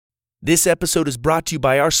This episode is brought to you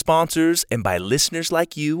by our sponsors and by listeners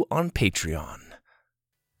like you on Patreon.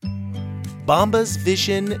 Bombas'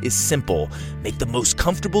 vision is simple. Make the most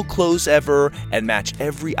comfortable clothes ever and match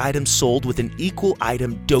every item sold with an equal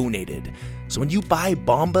item donated. So when you buy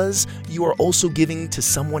Bombas, you are also giving to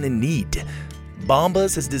someone in need.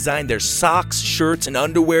 Bombas has designed their socks, shirts, and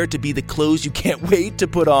underwear to be the clothes you can't wait to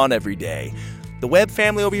put on every day. The Webb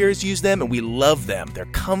family over here has used them, and we love them. They're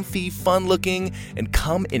comfy, fun-looking, and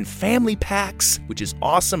come in family packs, which is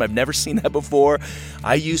awesome. I've never seen that before.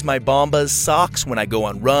 I use my Bombas socks when I go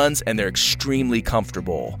on runs, and they're extremely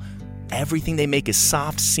comfortable. Everything they make is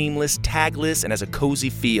soft, seamless, tagless, and has a cozy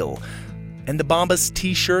feel. And the Bombas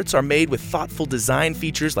t-shirts are made with thoughtful design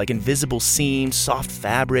features like invisible seams, soft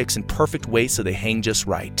fabrics, and perfect waist so they hang just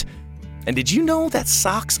right. And did you know that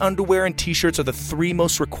socks, underwear, and t-shirts are the 3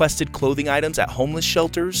 most requested clothing items at homeless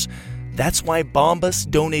shelters? That's why Bombas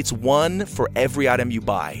donates 1 for every item you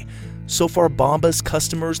buy. So far, Bombas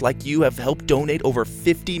customers like you have helped donate over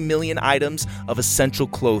 50 million items of essential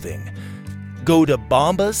clothing. Go to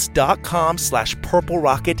bombas.com/Purple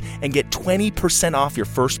Rocket and get 20% off your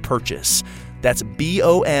first purchase. That's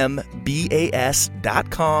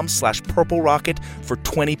BOMBAS.com/Purple Rocket for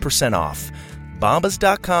 20% off.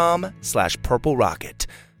 Bombas.com/Purple Rocket.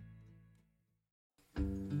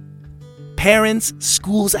 Parents,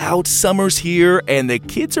 school's out, summer's here, and the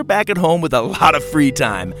kids are back at home with a lot of free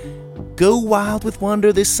time. Go wild with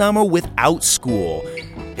wonder this summer with OutSchool.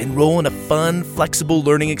 Enroll in a fun, flexible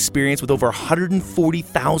learning experience with over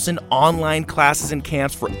 140,000 online classes and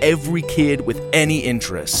camps for every kid with any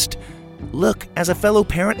interest. Look, as a fellow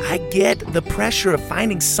parent, I get the pressure of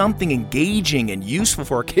finding something engaging and useful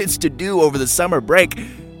for our kids to do over the summer break.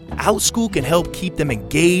 OutSchool can help keep them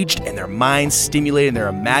engaged and their minds stimulated and their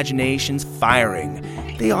imaginations firing.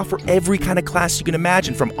 They offer every kind of class you can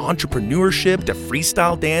imagine, from entrepreneurship to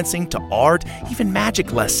freestyle dancing to art, even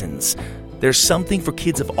magic lessons. There's something for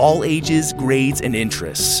kids of all ages, grades, and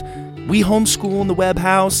interests. We homeschool in the Webb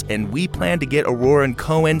house, and we plan to get Aurora and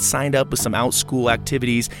Cohen signed up with some OutSchool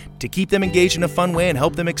activities to keep them engaged in a fun way and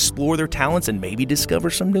help them explore their talents and maybe discover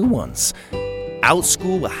some new ones.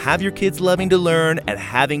 OutSchool will have your kids loving to learn and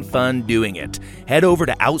having fun doing it. Head over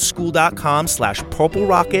to outschool.com/Purple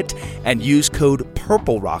Rocket and use code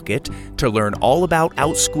Purple Rocket to learn all about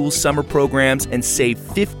OutSchool's summer programs and save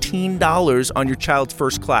 $15 on your child's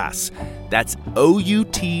first class. That's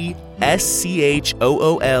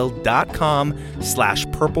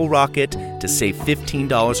outschool.com/Purple Rocket to save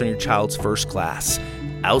 $15 on your child's first class.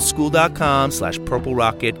 outschool.com/Purple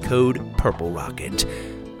Rocket, code Purple Rocket.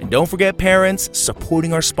 And don't forget, parents,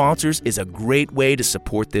 supporting our sponsors is a great way to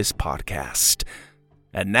support this podcast.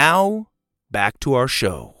 And now, back to our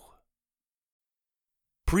show.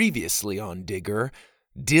 Previously on Digger,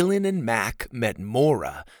 Dillon and Mac met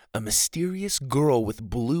Mora, a mysterious girl with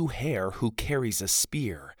blue hair who carries a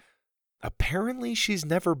spear. Apparently, she's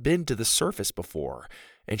never been to the surface before,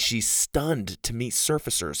 and she's stunned to meet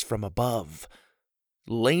surfacers from above.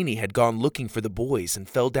 Lainey had gone looking for the boys and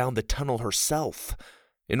fell down the tunnel herself.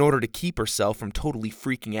 In order to keep herself from totally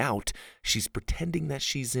freaking out, she's pretending that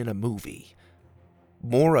she's in a movie.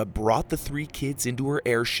 Mora brought the 3 kids into her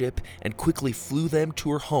airship and quickly flew them to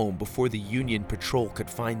her home before the Union Patrol could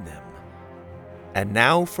find them. And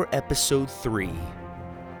now for Episode 3,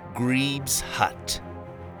 Greeb's Hut.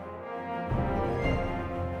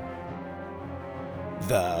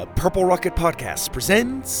 The Purple Rocket Podcast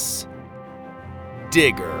presents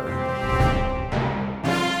Digger.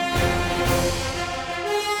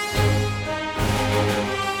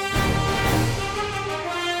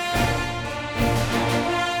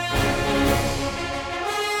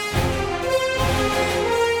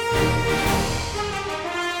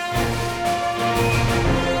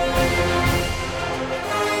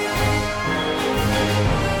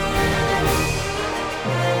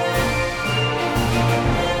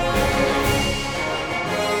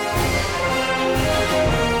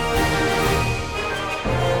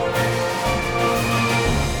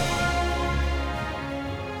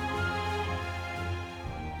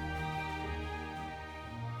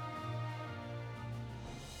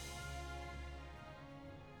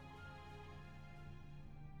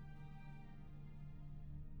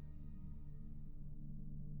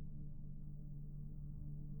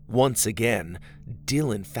 Once again,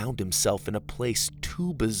 Dillon found himself in a place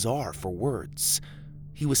too bizarre for words.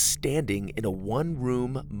 He was standing in a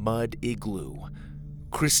one-room mud igloo.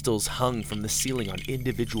 Crystals hung from the ceiling on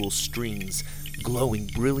individual strings, glowing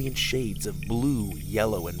brilliant shades of blue,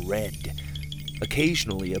 yellow, and red.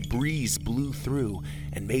 Occasionally, a breeze blew through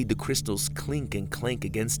and made the crystals clink and clank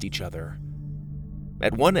against each other.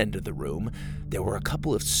 At one end of the room, there were a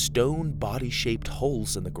couple of stone body-shaped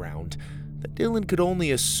holes in the ground that Dillon could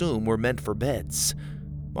only assume were meant for beds.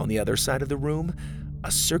 On the other side of the room,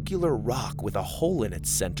 a circular rock with a hole in its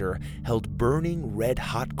center held burning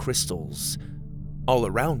red-hot crystals. All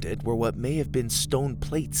around it were what may have been stone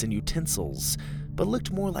plates and utensils, but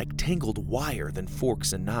looked more like tangled wire than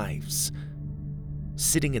forks and knives.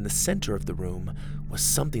 Sitting in the center of the room was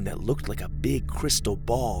something that looked like a big crystal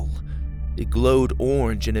ball. It glowed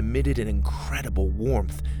orange and emitted an incredible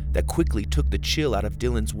warmth that quickly took the chill out of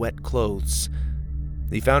Dillon's wet clothes.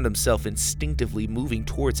 He found himself instinctively moving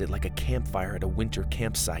towards it like a campfire at a winter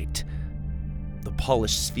campsite. The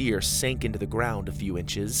polished sphere sank into the ground a few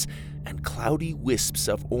inches, and cloudy wisps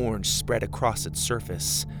of orange spread across its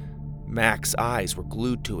surface. Mac's eyes were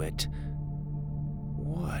glued to it.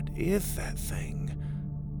 What is that thing?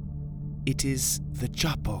 It is the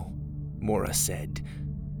Chapo, Mora said.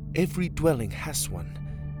 Every dwelling has one.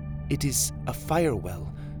 It is a fire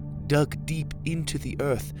well, dug deep into the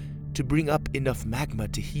earth to bring up enough magma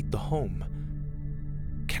to heat the home.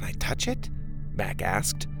 Can I touch it? Mac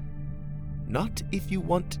asked. Not if you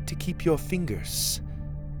want to keep your fingers.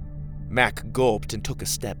 Mac gulped and took a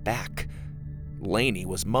step back. Lainey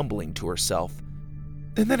was mumbling to herself.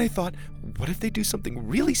 And then I thought, what if they do something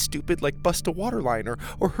really stupid like bust a water line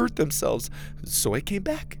or hurt themselves? So I came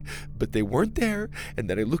back, but they weren't there, and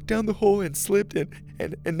then I looked down the hole and slipped,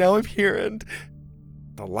 and now I'm here, and...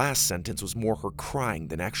 The last sentence was more her crying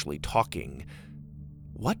than actually talking.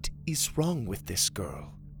 What is wrong with this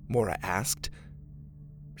girl? Mora asked.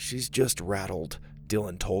 She's just rattled,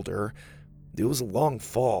 Dillon told her. It was a long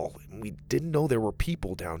fall, and we didn't know there were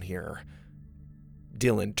people down here.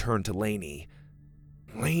 Dillon turned to Lainey.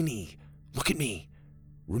 Lainey, look at me.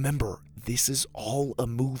 Remember, this is all a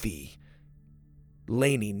movie.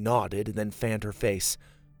 Lainey nodded and then fanned her face.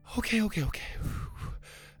 Okay.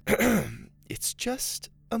 It's just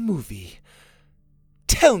a movie.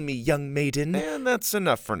 Tell me, young maiden. And that's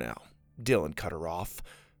enough for now, Dillon cut her off.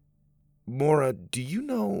 Mora, do you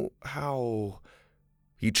know how...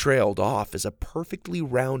 He trailed off as a perfectly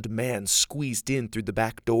round man squeezed in through the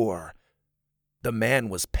back door. The man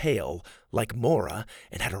was pale, like Mora,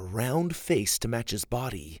 and had a round face to match his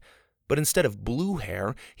body. But instead of blue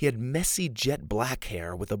hair, he had messy jet black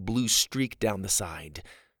hair with a blue streak down the side.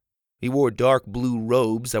 He wore dark blue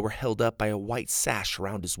robes that were held up by a white sash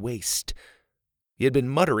around his waist. He had been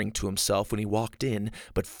muttering to himself when he walked in,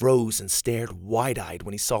 but froze and stared wide-eyed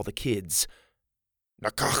when he saw the kids.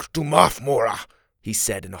 "Nakach tu maf, Mora," he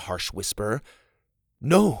said in a harsh whisper.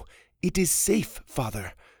 No, it is safe,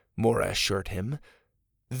 father, Mora assured him.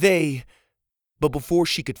 But before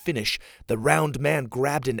she could finish, the round man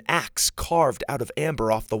grabbed an axe carved out of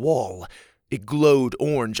amber off the wall. It glowed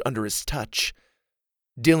orange under his touch.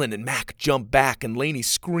 Dillon and Mac jumped back and Lainey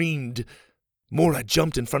screamed. Mora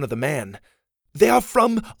jumped in front of the man. They are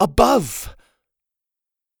from above!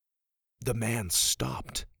 The man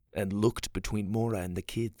stopped and looked between Mora and the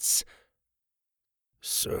kids.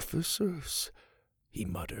 Surfacers, he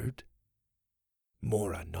muttered.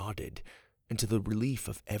 Mora nodded, and to the relief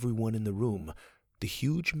of everyone in the room, the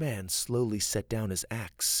huge man slowly set down his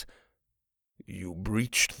axe. You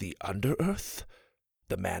breached the UnderEarth?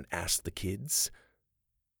 The man asked the kids.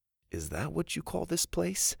 Is that what you call this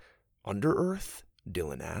place? UnderEarth?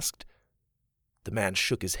 Dillon asked. The man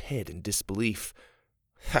shook his head in disbelief.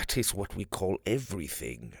 That is what we call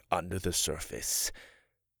everything under the surface.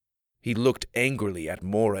 He looked angrily at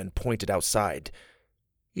Mora and pointed outside.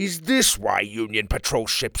 Is this why Union patrol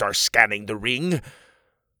ships are scanning the ring?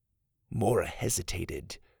 Mora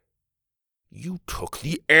hesitated. You took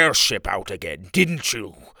the airship out again, didn't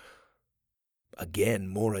you? Again,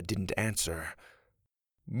 Mora didn't answer.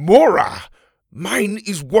 Mora! Mine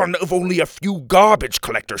is one of only a few garbage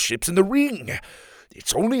collector ships in the ring.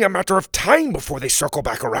 It's only a matter of time before they circle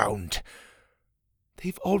back around.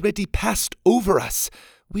 They've already passed over us.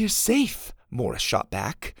 We're safe, Mora shot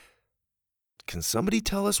back. Can somebody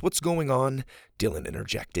tell us what's going on? Dillon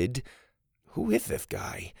interjected. Who is this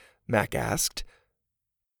guy? Mac asked.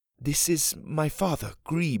 This is my father,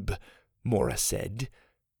 Greeb, Mora said.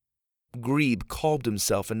 Greeb calmed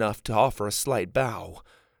himself enough to offer a slight bow.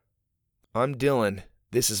 I'm Dillon.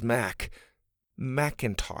 This is Mac.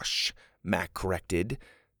 Macintosh, Mac corrected.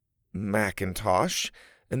 Macintosh?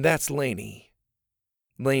 And that's Lainey.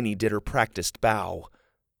 Lainey did her practiced bow.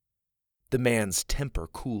 The man's temper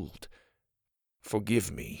cooled.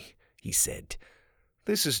 Forgive me, he said.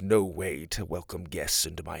 This is no way to welcome guests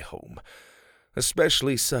into my home,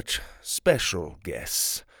 especially such special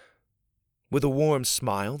guests. With a warm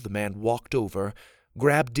smile, the man walked over,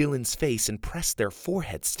 grabbed Dillon's face, and pressed their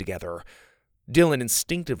foreheads together. Dillon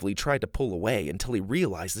instinctively tried to pull away until he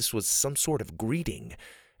realized this was some sort of greeting,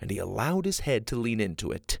 and he allowed his head to lean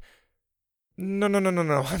into it. No,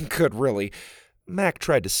 I'm good, really. Mac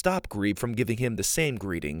tried to stop Greeb from giving him the same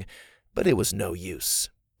greeting, but it was no use.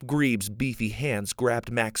 Greeb's beefy hands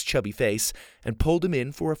grabbed Mac's chubby face and pulled him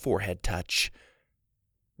in for a forehead touch.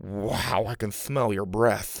 Wow, I can smell your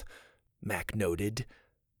breath, Mac noted.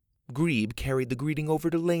 Greeb carried the greeting over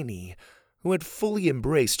to Lainey, who had fully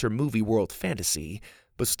embraced her movie world fantasy,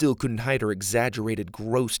 but still couldn't hide her exaggerated,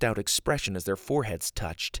 grossed-out expression as their foreheads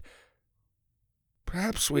touched.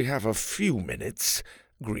 Perhaps we have a few minutes,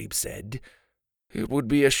 Greeb said. It would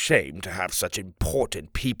be a shame to have such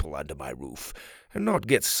important people under my roof and not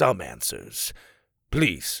get some answers.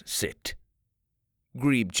 Please sit.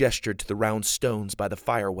 Greeb gestured to the round stones by the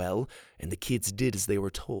fire well, and the kids did as they were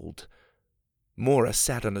told. Mora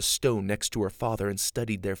sat on a stone next to her father and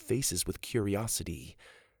studied their faces with curiosity.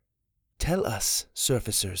 Tell us,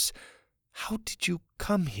 surfacers, how did you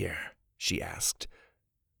come here? She asked.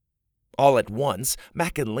 All at once,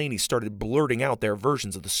 Mac and Lainey started blurting out their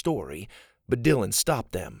versions of the story, but Dillon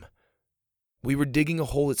stopped them. We were digging a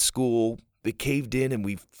hole at school, it caved in, and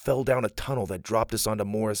we fell down a tunnel that dropped us onto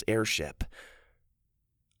Mora's airship.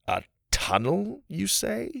 A tunnel, you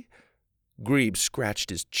say? Greeb scratched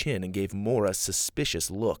his chin and gave Mora a suspicious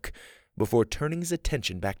look before turning his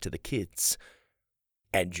attention back to the kids.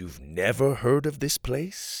 And you've never heard of this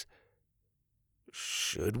place?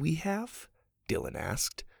 Should we have? Dillon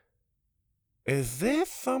asked. Is there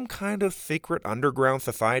some kind of secret underground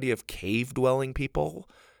society of cave-dwelling people?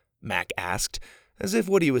 Mac asked, as if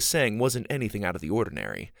what he was saying wasn't anything out of the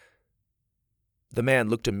ordinary. The man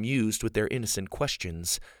looked amused with their innocent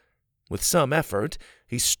questions. With some effort,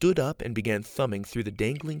 he stood up and began thumbing through the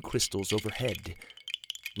dangling crystals overhead.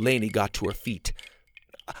 Lainey got to her feet.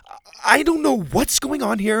 I don't know what's going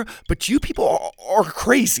on here, but you people are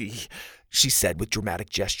crazy, she said with dramatic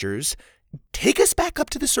gestures. Take us back up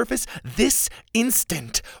to the surface this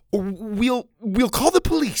instant, or we'll call the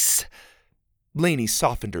police. Lainey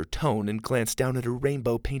softened her tone and glanced down at her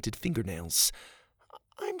rainbow-painted fingernails.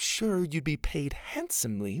 I'm sure you'd be paid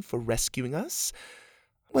handsomely for rescuing us.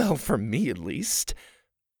 Well, for me at least.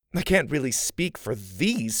 I can't really speak for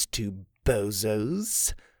these two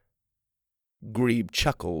bozos. Greeb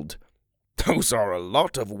chuckled. Those are a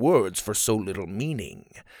lot of words for so little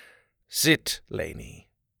meaning. Sit, Lainey,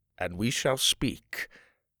 and we shall speak.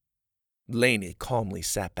 Lainey calmly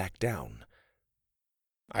sat back down.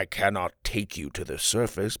 I cannot take you to the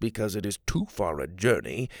surface because it is too far a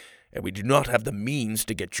journey, and we do not have the means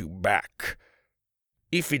to get you back.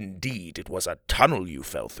 If indeed it was a tunnel you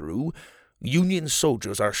fell through, Union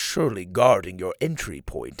soldiers are surely guarding your entry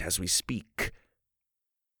point as we speak.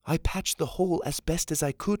 I patched the hole as best as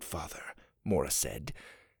I could, Father, Mora said.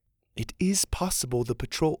 It is possible the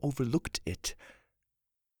patrol overlooked it.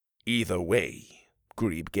 Either way,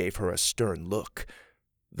 Greeb gave her a stern look.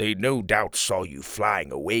 They no doubt saw you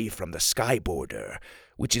flying away from the sky border,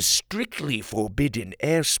 which is strictly forbidden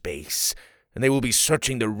airspace, and they will be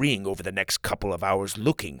searching the ring over the next couple of hours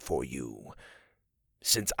looking for you.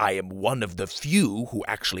 Since I am one of the few who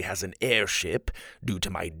actually has an airship, due to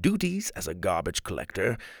my duties as a garbage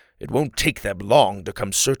collector, it won't take them long to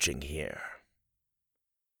come searching here.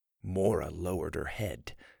 Mora lowered her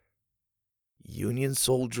head. Union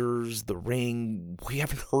soldiers, the ring, we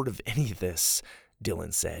haven't heard of any of this,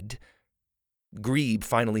 Dillon said. Greeb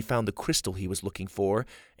finally found the crystal he was looking for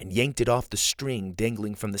and yanked it off the string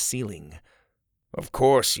dangling from the ceiling. Of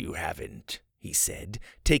course you haven't, he said,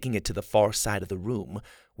 taking it to the far side of the room,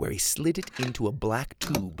 where he slid it into a black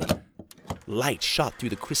tube. Light shot through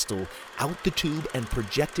the crystal, out the tube, and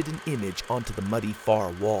projected an image onto the muddy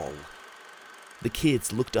far wall. The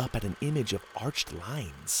kids looked up at an image of arched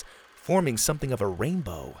lines, forming something of a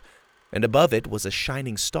rainbow, and above it was a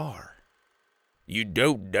shining star. You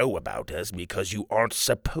don't know about us because you aren't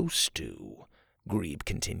supposed to, Greeb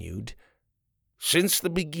continued. Since the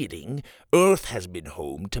beginning, Earth has been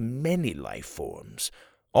home to many life forms,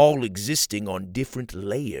 all existing on different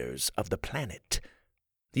layers of the planet.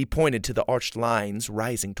 He pointed to the arched lines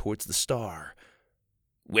rising towards the star.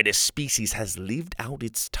 When a species has lived out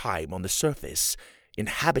its time on the surface,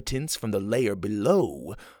 inhabitants from the layer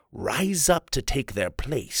below rise up to take their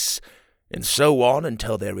place, and so on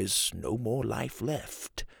until there is no more life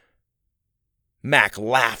left. Mac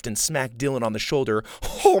laughed and smacked Dillon on the shoulder.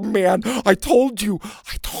 Oh, man, I told you!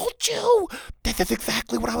 That's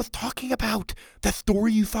exactly what I was talking about. That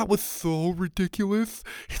story you thought was so ridiculous.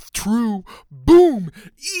 It's true. Boom!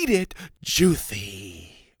 Eat it!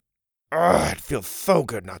 Juicy. Ugh, it feels so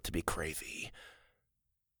good not to be crazy.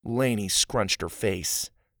 Lainey scrunched her face.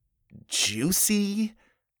 Juicy?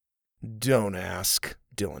 Don't ask,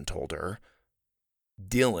 Dillon told her.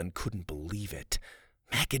 Dillon couldn't believe it.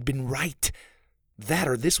 Mac had been right. That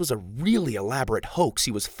or this was a really elaborate hoax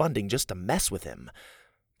he was funding just to mess with him.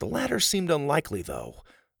 The latter seemed unlikely, though.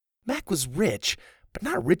 Mac was rich, but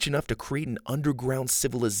not rich enough to create an underground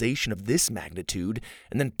civilization of this magnitude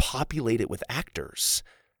and then populate it with actors.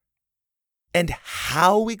 "And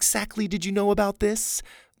how exactly did you know about this?"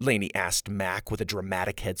 Lainey asked Mac with a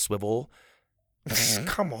dramatic head swivel.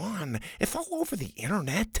 Come on, it's all over the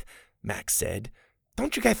internet, Mac said.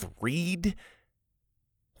 Don't you guys read?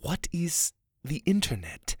 "What is the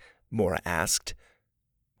internet?" Mora asked.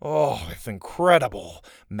 "Oh, it's incredible,"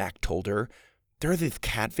 Mac told her. "There are these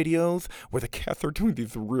cat videos where the cats are doing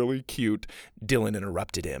these really cute." Dillon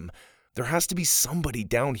interrupted him. "There has to be somebody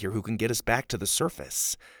down here who can get us back to the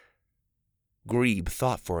surface." Greeb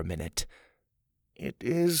thought for a minute. "It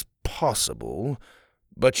is possible,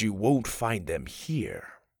 but you won't find them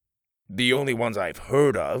here. The only ones I've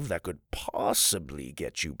heard of that could possibly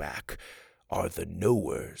get you back are the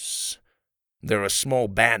Knowers. They're a small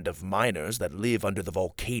band of miners that live under the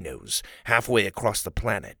volcanoes, halfway across the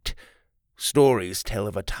planet. Stories tell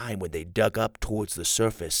of a time when they dug up towards the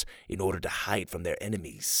surface in order to hide from their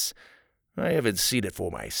enemies. I haven't seen it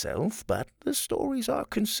for myself, but the stories are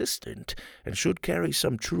consistent and should carry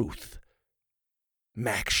some truth."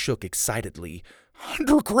 Mac shook excitedly.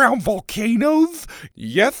 "Underground volcanoes?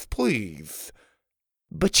 Yes, please."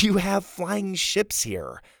 "But you have flying ships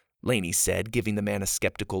here," Lainey said, giving the man a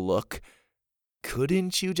skeptical look.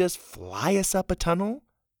 "Couldn't you just fly us up a tunnel?"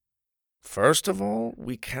 "First of all,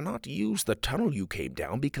 we cannot use the tunnel you came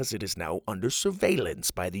down because it is now under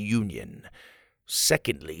surveillance by the Union.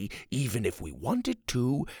 Secondly, even if we wanted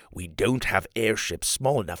to, we don't have airships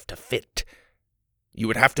small enough to fit. You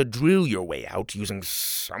would have to drill your way out using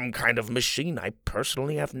some kind of machine I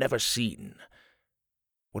personally have never seen."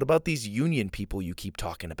 "What about these Union people you keep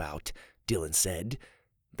talking about?" Dillon said.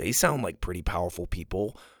 "They sound like pretty powerful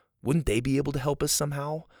people. Wouldn't they be able to help us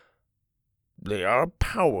somehow?" "They are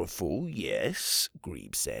powerful, yes,"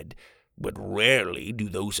 Greeb said, "but rarely do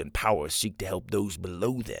those in power seek to help those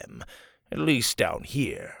below them, at least down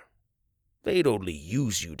here. They'd only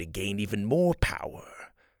use you to gain even more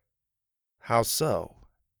power." "How so?"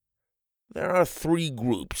 "There are 3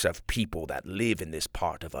 groups of people that live in this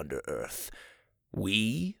part of UnderEarth.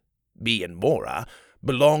 We, me and Mora,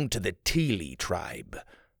 belong to the Teely tribe.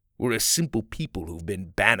 We're a simple people who've been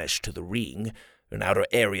banished to the Ring, an outer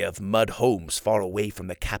area of mud homes far away from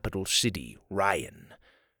the capital city, Ryan.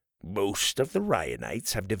 Most of the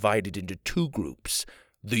Ryanites have divided into 2 groups,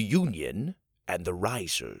 the Union and the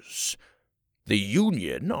Risers. The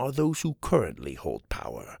Union are those who currently hold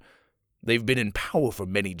power. They've been in power for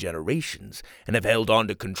many generations and have held on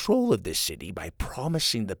to control of this city by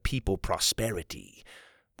promising the people prosperity,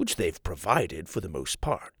 which they've provided for the most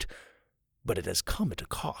part. But it has come at a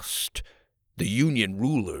cost. The Union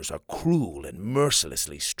rulers are cruel and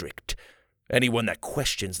mercilessly strict. Anyone that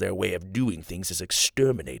questions their way of doing things is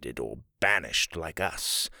exterminated or banished like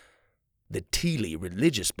us. The Teely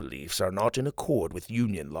religious beliefs are not in accord with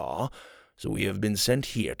Union law, so we have been sent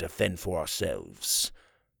here to fend for ourselves.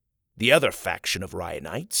 The other faction of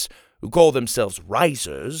Ryanites, who call themselves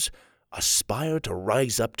Risers, aspire to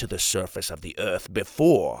rise up to the surface of the earth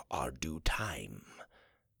before our due time.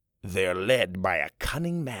 They're led by a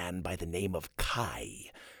cunning man by the name of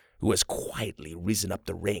Kai, who has quietly risen up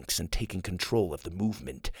the ranks and taken control of the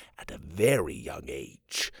movement at a very young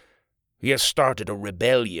age. He has started a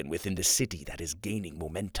rebellion within the city that is gaining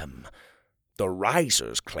momentum. The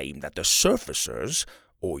Risers claim that the Surfacers,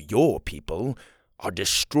 or your people, are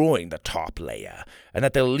destroying the top layer, and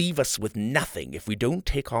that they'll leave us with nothing if we don't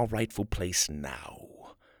take our rightful place now.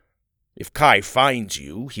 If Kai finds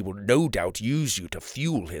you, he will no doubt use you to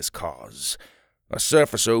fuel his cause. A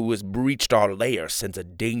Surfacer who has breached our layer sends a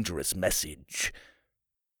dangerous message.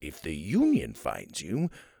 If the Union finds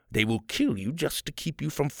you, they will kill you just to keep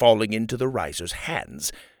you from falling into the Risers'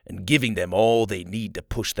 hands and giving them all they need to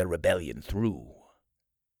push their rebellion through."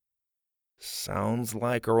 "Sounds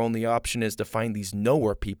like our only option is to find these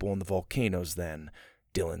Knower people in the volcanoes then,"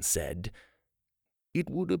 Dillon said. "It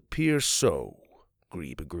would appear so,"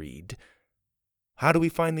 Greeb agreed. "How do we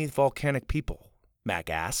find these volcanic people?" Mac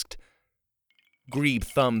asked. Greeb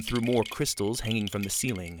thumbed through more crystals hanging from the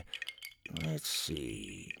ceiling. "Let's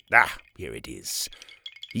see. Here it is."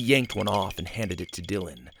 He yanked one off and handed it to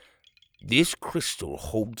Dillon. "This crystal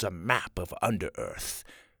holds a map of UnderEarth.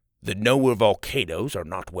 The Knower volcanoes are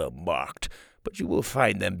not well marked, but you will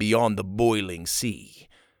find them beyond the boiling sea.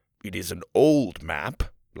 It is an old map,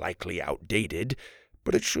 likely outdated,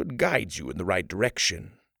 but it should guide you in the right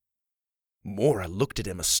direction. Mora looked at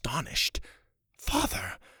him astonished.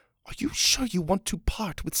 "Father, are you sure you want to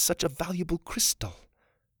part with such a valuable crystal?"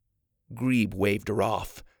 Greeb waved her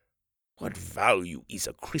off. "What value is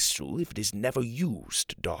a crystal if it is never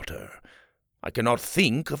used, daughter? I cannot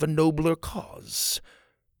think of a nobler cause."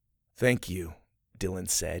 "Thank you," Dillon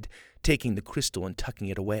said, taking the crystal and tucking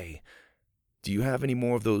it away. "Do you have any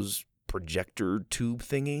more of those projector tube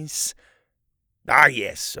thingies?" "Ah,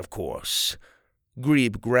 yes, of course."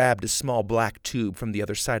 Greeb grabbed a small black tube from the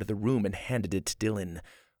other side of the room and handed it to Dillon.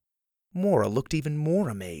 Mora looked even more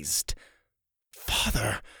amazed.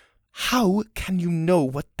 "Father, how can you know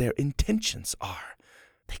what their intentions are?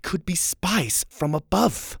 They could be spies from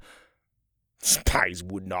above." "Spies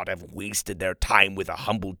would not have wasted their time with a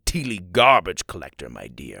humble Teely garbage collector, my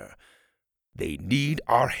dear. They need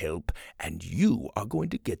our help, and you are going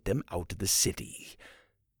to get them out of the city."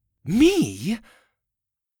 "Me?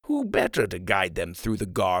 Who better to guide them through the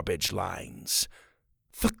garbage lines?"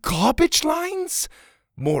 "The garbage lines?"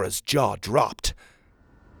 Mora's jaw dropped.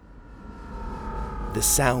 The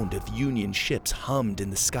sound of Union ships hummed in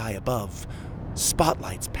the sky above.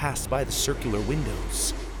 Spotlights passed by the circular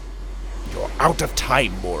windows. "You're out of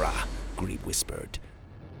time, Mora," Greeb whispered.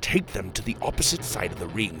 "Take them to the opposite side of the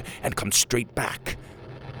ring and come straight back."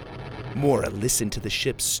 Mora listened to the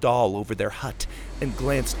ships stall over their hut and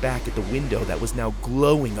glanced back at the window that was now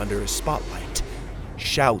glowing under a spotlight.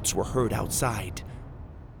 Shouts were heard outside.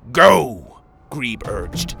 "Go!" Greeb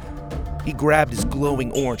urged. He grabbed his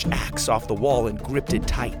glowing orange axe off the wall and gripped it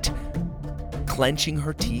tight. Clenching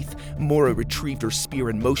her teeth, Mora retrieved her spear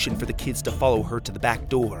and motioned for the kids to follow her to the back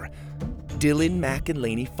door. Dillon, Mac, and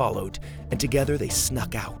Laney followed, and together they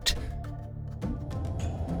snuck out.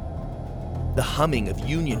 The humming of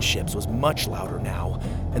Union ships was much louder now,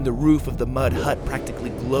 and the roof of the mud hut practically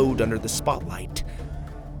glowed under the spotlight.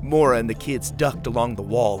 Mora and the kids ducked along the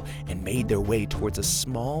wall and made their way towards a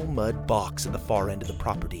small mud box at the far end of the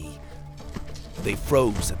property. They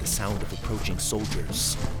froze at the sound of approaching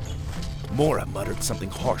soldiers. Mora muttered something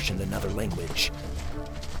harsh in another language.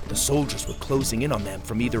 The soldiers were closing in on them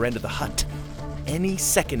from either end of the hut. Any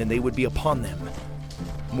second and they would be upon them.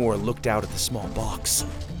 Mora looked out at the small box.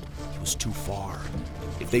 It was too far.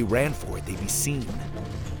 If they ran for it, they'd be seen.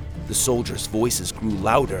 The soldiers' voices grew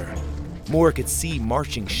louder. Mora could see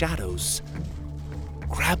marching shadows.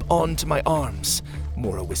 "Grab on to my arms,"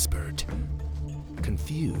 Mora whispered.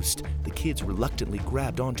 Confused, the kids reluctantly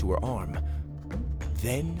grabbed onto her arm.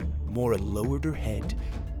 Then Mora lowered her head,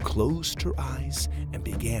 closed her eyes, and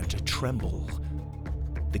began to tremble.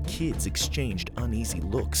 The kids exchanged uneasy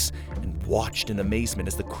looks and watched in amazement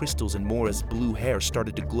as the crystals in Mora's blue hair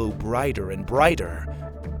started to glow brighter and brighter.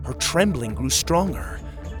 Her trembling grew stronger.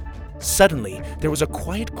 Suddenly, there was a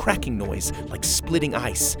quiet cracking noise like splitting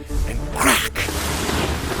ice, and crack!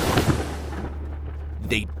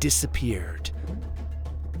 They disappeared.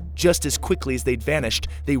 Just as quickly as they'd vanished,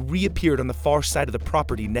 they reappeared on the far side of the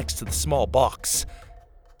property next to the small box.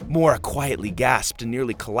 Mora quietly gasped and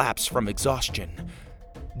nearly collapsed from exhaustion.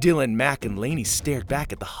 Dillon, Mac, and Laney stared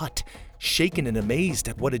back at the hut, shaken and amazed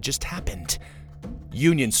at what had just happened.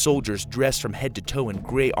 Union soldiers dressed from head to toe in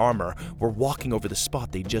gray armor were walking over the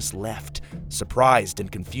spot they'd just left, surprised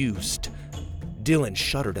and confused. Dillon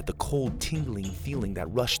shuddered at the cold, tingling feeling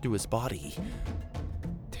that rushed through his body.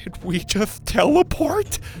 "Did we just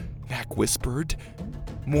teleport?" Mac whispered.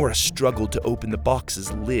 Mora struggled to open the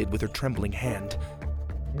box's lid with her trembling hand.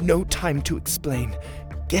 "No time to explain.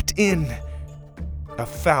 Get in." A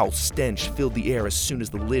foul stench filled the air as soon as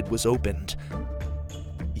the lid was opened.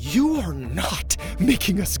 "You are not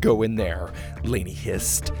making us go in there," Laney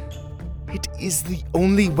hissed. "It is the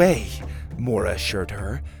only way," Mora assured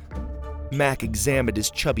her. Mac examined his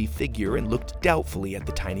chubby figure and looked doubtfully at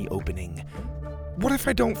the tiny opening. "What if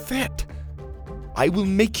I don't fit?" "I will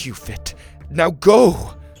make you fit. Now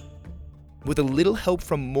go!" With a little help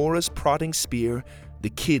from Mora's prodding spear, the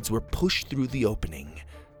kids were pushed through the opening.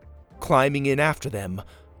 Climbing in after them,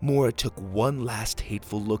 Mora took one last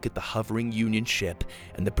hateful look at the hovering Union ship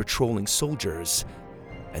and the patrolling soldiers,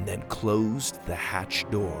 and then closed the hatch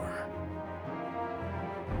door.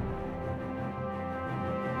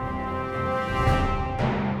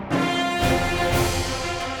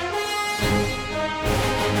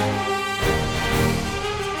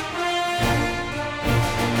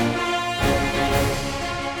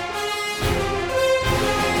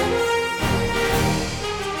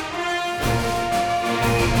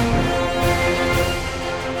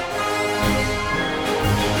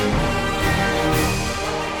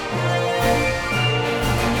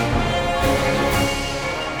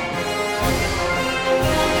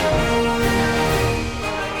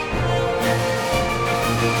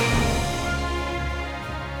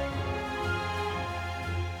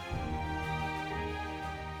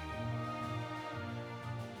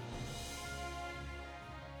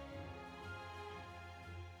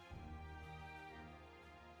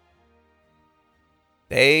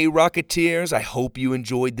 Hey, Rocketeers, I hope you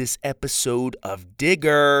enjoyed this episode of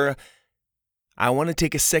Digger. I want to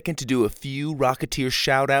take a second to do a few Rocketeer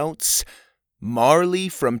shout-outs. Marley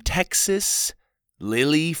from Texas,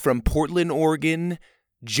 Lily from Portland, Oregon,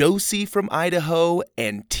 Josie from Idaho,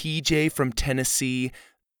 and TJ from Tennessee.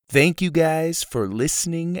 Thank you guys for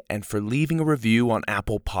listening and for leaving a review on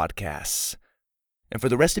Apple Podcasts. And for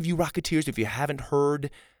the rest of you Rocketeers, if you haven't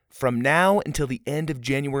heard, from now until the end of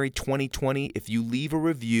January 2020, if you leave a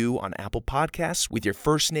review on Apple Podcasts with your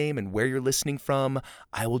first name and where you're listening from,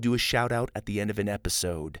 I will do a shout out at the end of an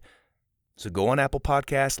episode. So go on Apple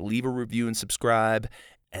Podcasts, leave a review and subscribe,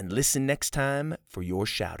 and listen next time for your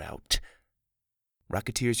shout out.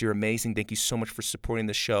 Rocketeers, you're amazing. Thank you so much for supporting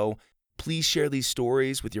the show. Please share these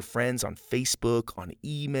stories with your friends on Facebook, on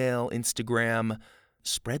email, Instagram.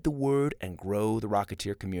 Spread the word and grow the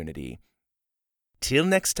Rocketeer community. Till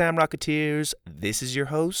next time, Rocketeers, this is your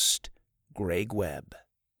host, Greg Webb.